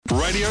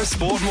Radio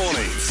Sport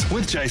Mornings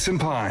with Jason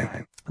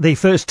Pine. The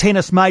first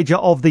tennis major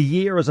of the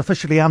year is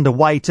officially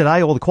underway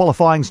today. All the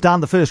qualifying's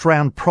done. The first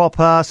round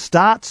proper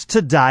starts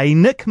today.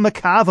 Nick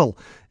McCarville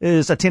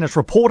is a tennis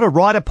reporter,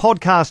 writer,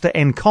 podcaster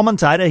and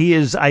commentator. He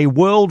is a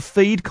world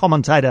feed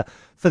commentator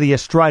for the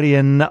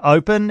Australian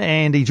Open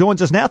and he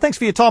joins us now. Thanks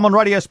for your time on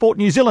Radio Sport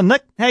New Zealand.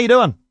 Nick, how you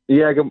doing?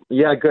 Yeah,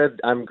 good.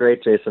 I'm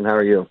great, Jason. How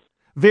are you?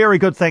 Very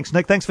good, thanks,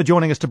 Nick. Thanks for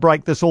joining us to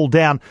break this all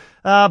down.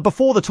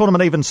 Before the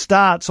tournament even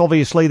starts,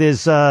 obviously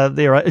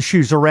there are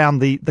issues around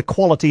the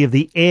quality of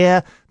the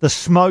air, the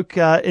smoke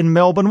in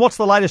Melbourne. What's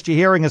the latest you're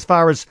hearing as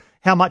far as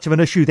how much of an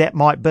issue that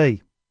might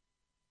be?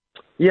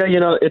 Yeah,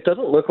 it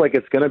doesn't look like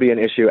it's going to be an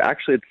issue.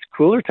 Actually, it's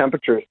cooler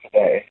temperatures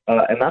today,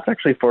 and that's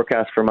actually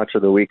forecast for much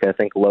of the week. I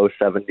think low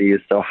 70s,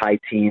 so high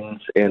teens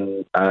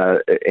in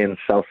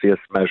Celsius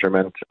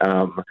measurement.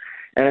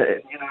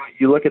 And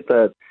you look at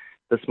the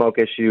smoke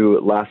issue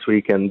last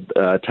week, and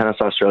Tennis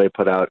Australia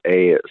put out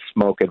a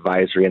smoke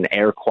advisory, an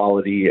air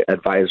quality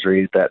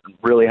advisory, that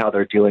really how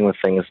they're dealing with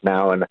things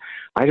now. And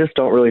I just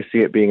don't really see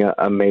it being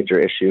a major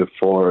issue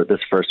for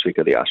this first week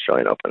of the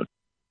Australian Open.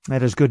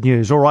 That is good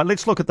news. All right,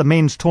 let's look at the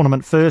men's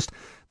tournament first.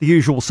 The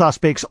usual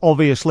suspects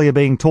obviously are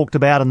being talked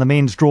about in the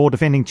men's draw.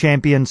 Defending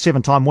champion,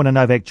 7-time winner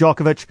Novak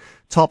Djokovic,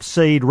 top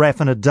seed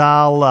Rafa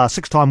Nadal,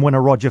 6-time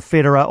winner Roger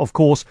Federer, of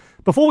course.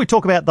 Before we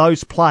talk about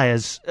those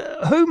players,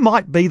 who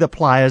might be the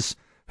players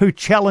who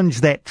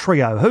challenge that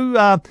trio?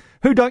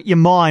 Who don't you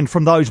mind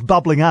from those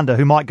bubbling under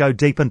who might go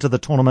deep into the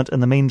tournament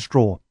in the men's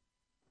draw?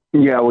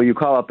 Yeah, well, you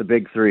call out the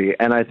big three,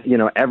 and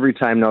every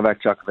time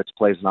Novak Djokovic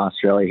plays in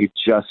Australia, he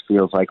just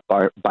feels like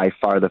by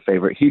far the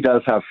favorite. He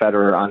does have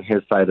Federer on his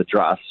side of the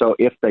draw, so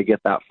if they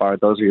get that far,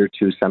 those are your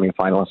two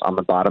semifinalists on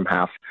the bottom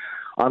half.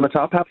 On the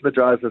top half of the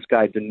draw is this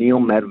guy, Daniil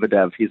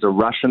Medvedev. He's a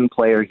Russian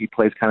player. He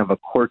plays kind of a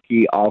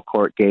quirky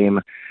all-court game.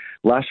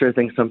 Last year, I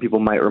think some people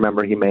might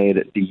remember he made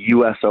the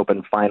U.S.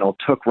 Open final,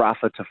 took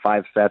Rafa to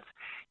 5 sets.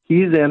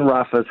 He's in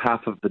Rafa's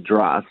half of the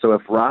draw. So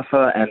if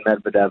Rafa and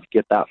Medvedev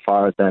get that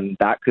far, then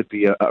that could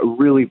be a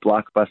really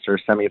blockbuster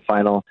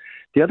semifinal.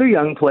 The other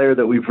young player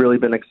that we've really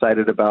been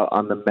excited about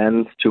on the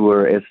men's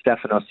tour is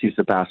Stefanos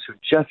Tsitsipas, who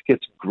just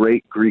gets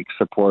great Greek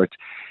support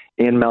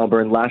in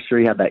Melbourne. Last year,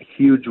 he had that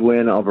huge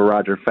win over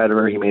Roger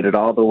Federer. He made it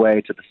all the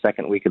way to the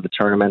second week of the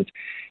tournament.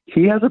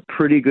 He has a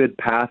pretty good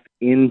path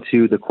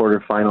into the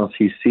quarterfinals.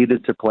 He's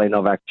seeded to play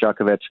Novak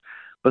Djokovic.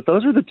 But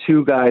those are the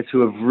two guys who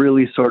have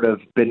really sort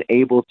of been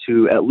able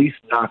to at least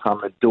knock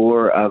on the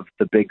door of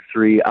the big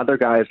three. Other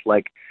guys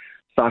like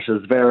Sasha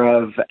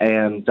Zverev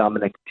and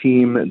Dominic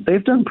Thiem,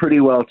 they've done pretty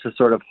well to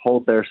sort of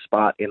hold their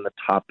spot in the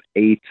top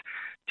 8.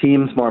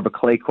 Thiem's more of a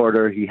clay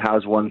courter. He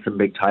has won some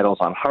big titles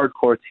on hard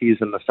courts. He's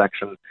in the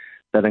section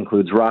that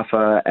includes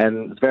Rafa.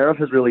 And Zverev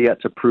has really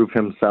yet to prove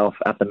himself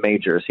at the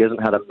majors. He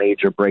hasn't had a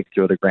major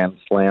breakthrough at the Grand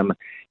Slam.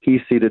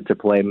 He's seeded to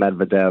play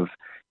Medvedev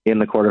in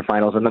the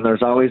quarterfinals. And then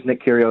there's always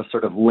Nick Kyrgios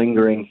sort of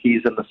lingering.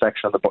 He's in the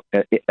section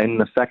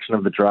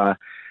of the draw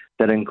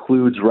that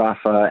includes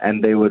Rafa,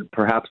 and they would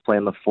perhaps play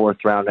in the fourth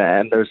round.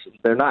 And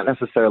they're not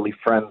necessarily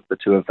friends, the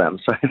two of them.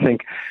 So I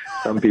think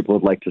some people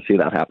would like to see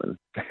that happen.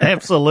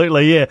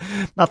 Absolutely, yeah.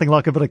 Nothing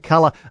like a bit of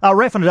colour.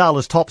 Rafa Nadal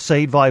is top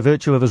seed by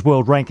virtue of his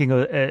world ranking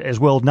as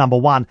world number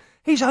 1.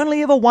 He's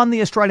only ever won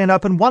the Australian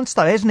Open once,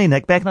 though, hasn't he,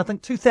 Nick? Back in, I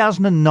think,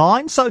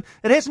 2009. So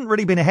it hasn't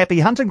really been a happy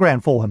hunting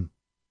ground for him.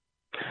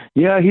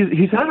 Yeah,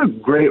 he's had a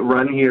great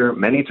run here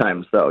many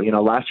times, though.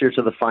 Last year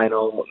to the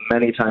final,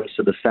 many times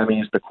to the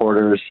semis, the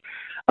quarters.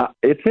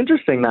 It's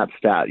interesting, that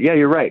stat. Yeah,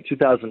 you're right.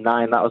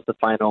 2009, that was the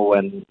final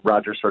when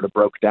Roger sort of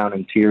broke down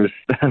in tears,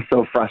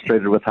 so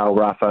frustrated with how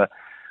Rafa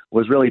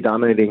was really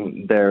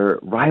dominating their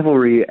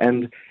rivalry.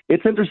 And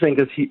it's interesting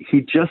because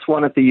he just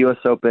won at the U.S.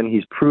 Open.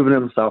 He's proven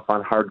himself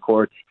on hard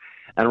courts.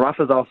 And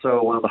Rafa's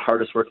also one of the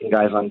hardest working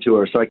guys on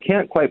tour. So I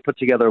can't quite put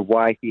together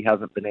why he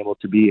hasn't been able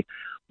to be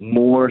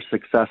more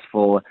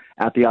successful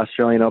at the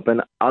Australian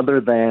Open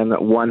other than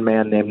one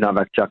man named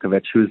Novak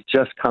Djokovic, who's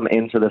just come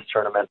into this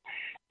tournament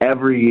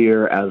every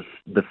year as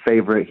the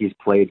favorite. He's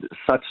played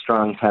such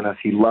strong tennis.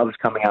 He loves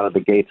coming out of the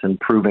gates and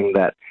proving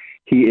that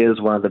he is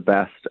one of the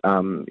best.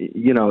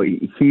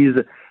 He's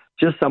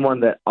just someone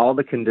that all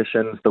the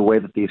conditions, the way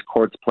that these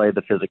courts play,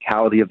 the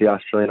physicality of the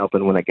Australian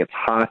Open when it gets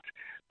hot,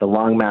 the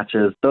long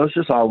matches, those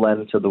just all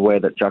lend to the way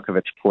that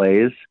Djokovic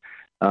plays.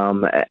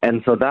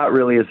 And so that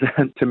really is,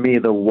 to me,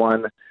 the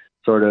one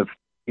sort of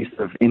piece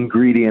of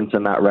ingredient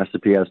in that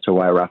recipe as to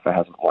why Rafa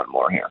hasn't won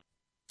more here.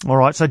 All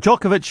right, so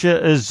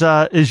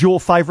Djokovic is your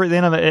favourite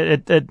then?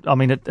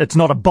 It's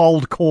not a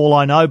bold call,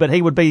 I know, but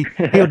he would be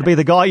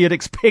the guy you'd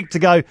expect to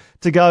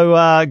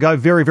go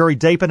very, very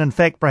deep, and in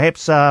fact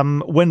perhaps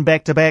win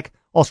back-to-back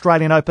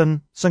Australian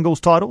Open singles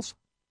titles.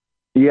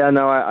 Yeah,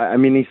 no, I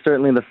mean, he's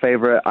certainly the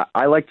favorite.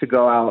 I like to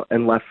go out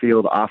in left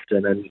field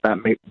often, and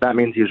that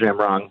means usually I'm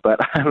wrong, but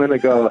I'm going to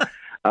go.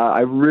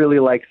 I really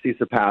like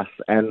Tsitsipas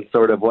and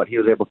sort of what he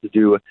was able to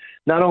do,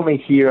 not only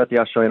here at the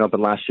Australian Open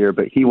last year,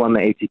 but he won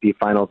the ATP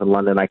Finals in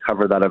London. I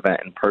covered that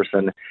event in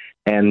person,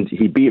 and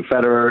he beat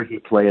Federer. He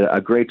played a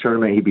great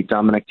tournament. He beat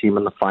Dominic Thiem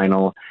in the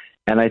final.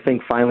 And I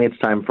think finally it's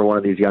time for one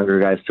of these younger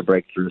guys to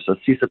break through. So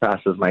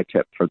Tsitsipas is my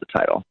tip for the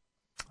title.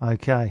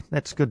 Okay,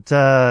 that's good.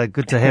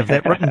 Good to have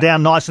that written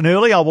down nice and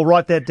early. I will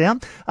write that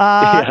down.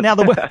 Now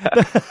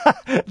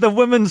the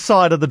women's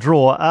side of the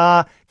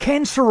draw.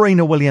 Can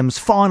Serena Williams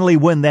finally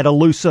win that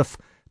elusive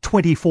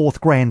 24th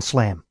Grand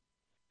Slam?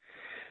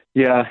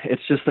 Yeah,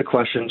 it's just the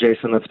question,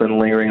 Jason, that's been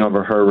lingering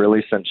over her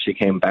really since she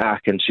came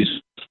back, and she's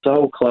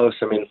so close.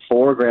 I mean,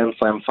 4 Grand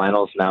Slam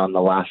finals now in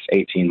the last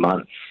 18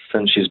 months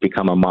since she's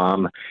become a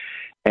mom.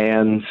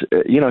 And,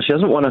 she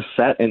doesn't want to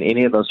set in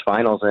any of those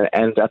finals.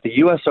 And at the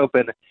U.S.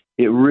 Open,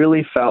 it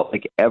really felt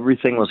like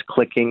everything was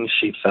clicking.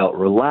 She felt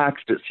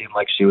relaxed. It seemed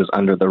like she was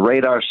under the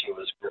radar. She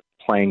was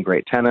playing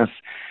great tennis.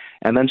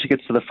 And then she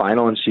gets to the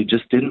final, and she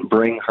just didn't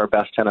bring her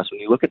best tennis. When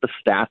you look at the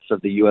stats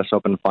of the U.S.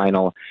 Open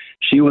final,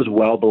 she was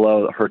well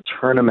below her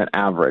tournament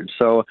average.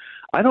 So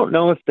I don't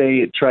know if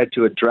they tried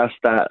to address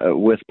that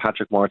with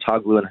Patrick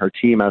Mouratoglou and her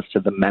team as to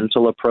the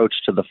mental approach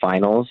to the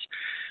finals.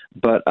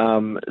 But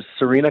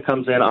Serena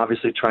comes in,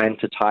 obviously trying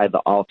to tie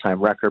the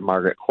all-time record.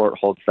 Margaret Court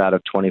holds that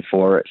of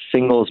 24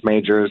 singles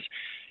majors.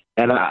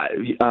 And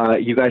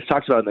you guys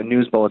talked about in the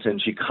news bulletin,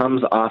 she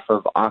comes off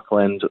of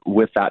Auckland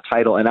with that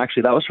title. And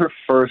actually, that was her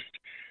first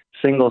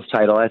singles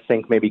title. I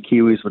think maybe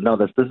Kiwis would know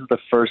this. This is the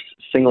first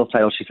singles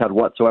title she's had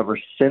whatsoever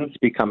since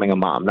becoming a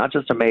mom, not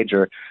just a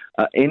major,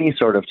 any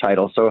sort of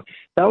title. So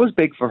that was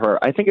big for her.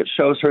 I think it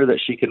shows her that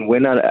she can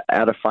win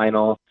at a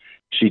final.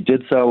 She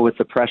did so with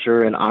the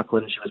pressure in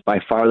Auckland. She was by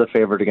far the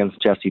favorite against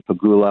Jessie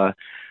Pegula.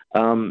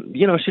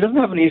 She doesn't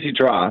have an easy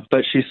draw,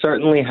 but she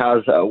certainly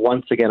has,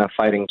 once again, a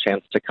fighting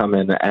chance to come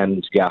in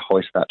and,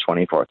 hoist that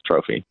 24th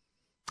trophy.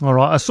 All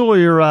right. I saw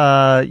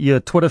your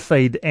Twitter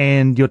feed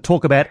and your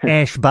talk about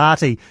Ash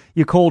Barty.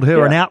 You called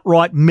her an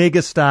outright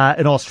megastar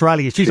in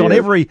Australia. She's on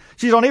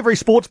every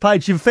sports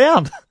page you've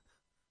found.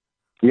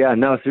 Yeah,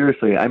 no,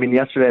 seriously. I mean,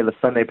 yesterday the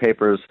Sunday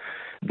papers,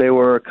 they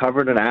were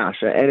covered in Ash,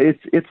 and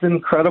it's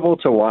incredible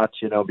to watch,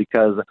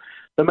 because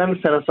the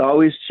men's tennis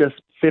always just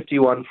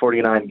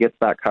 51-49 gets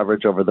that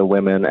coverage over the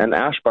women, and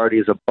Ash Barty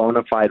is a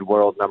bona fide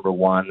world number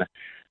one.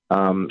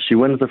 She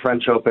wins the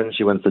French Open,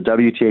 she wins the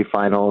WTA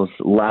finals,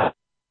 last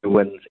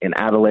wins in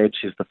Adelaide.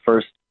 She's the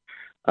first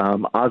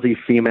Aussie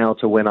female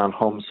to win on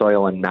home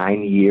soil in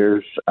 9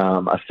 years,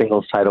 a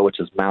singles title, which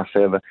is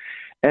massive.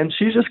 And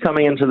she's just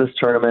coming into this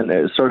tournament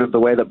sort of the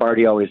way that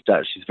Barty always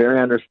does. She's very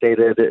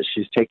understated.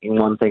 She's taking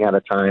one thing at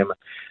a time.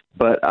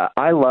 But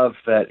I love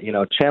that,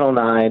 Channel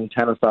 9,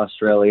 Tennis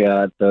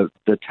Australia, the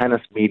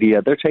tennis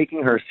media, they're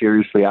taking her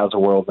seriously as a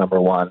world number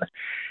one.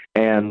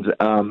 And,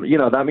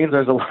 that means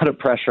there's a lot of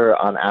pressure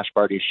on Ash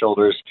Barty's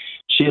shoulders.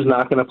 She's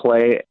not going to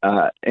play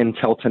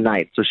until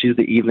tonight, so she's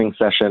the evening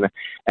session.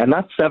 And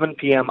that's 7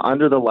 p.m.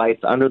 under the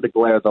lights, under the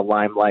glare of the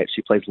limelight.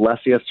 She plays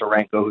Lesia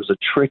Sarenko, who's a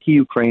tricky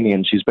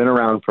Ukrainian. She's been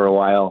around for a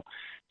while.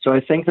 So I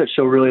think that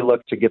she'll really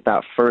look to get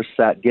that first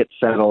set, get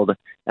settled,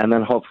 and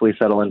then hopefully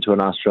settle into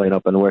an Australian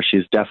Open where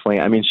she's definitely,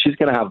 she's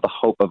going to have the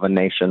hope of a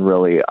nation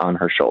really on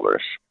her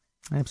shoulders.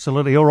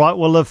 Absolutely. All right.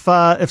 Well, if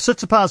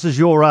Tsitsipas is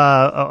your,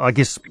 I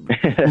guess,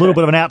 a little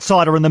bit of an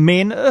outsider in the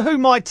men, who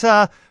might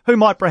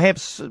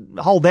perhaps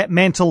hold that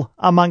mantle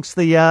amongst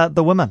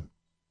the women?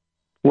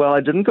 Well,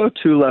 I didn't go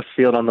too left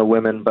field on the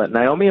women, but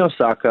Naomi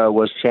Osaka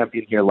was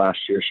champion here last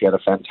year. She had a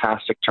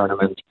fantastic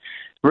tournament.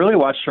 Really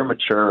watched her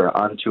mature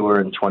on tour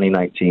in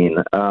 2019.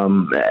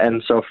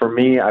 And so for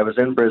me, I was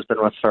in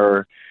Brisbane with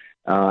her.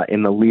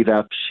 In the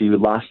lead-up, she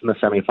lost in the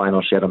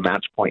semifinal. She had a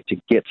match point to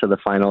get to the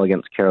final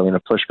against Karolina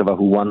Pliskova,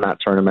 who won that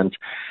tournament.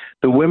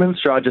 The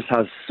women's draw just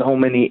has so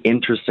many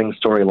interesting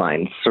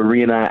storylines.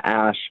 Serena,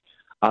 Ash,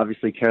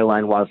 obviously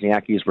Caroline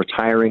Wozniacki is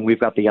retiring. We've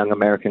got the young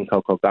American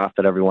Coco Gauff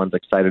that everyone's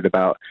excited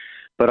about.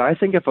 But I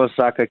think if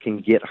Osaka can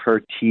get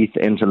her teeth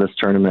into this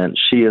tournament,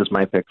 she is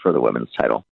my pick for the women's title.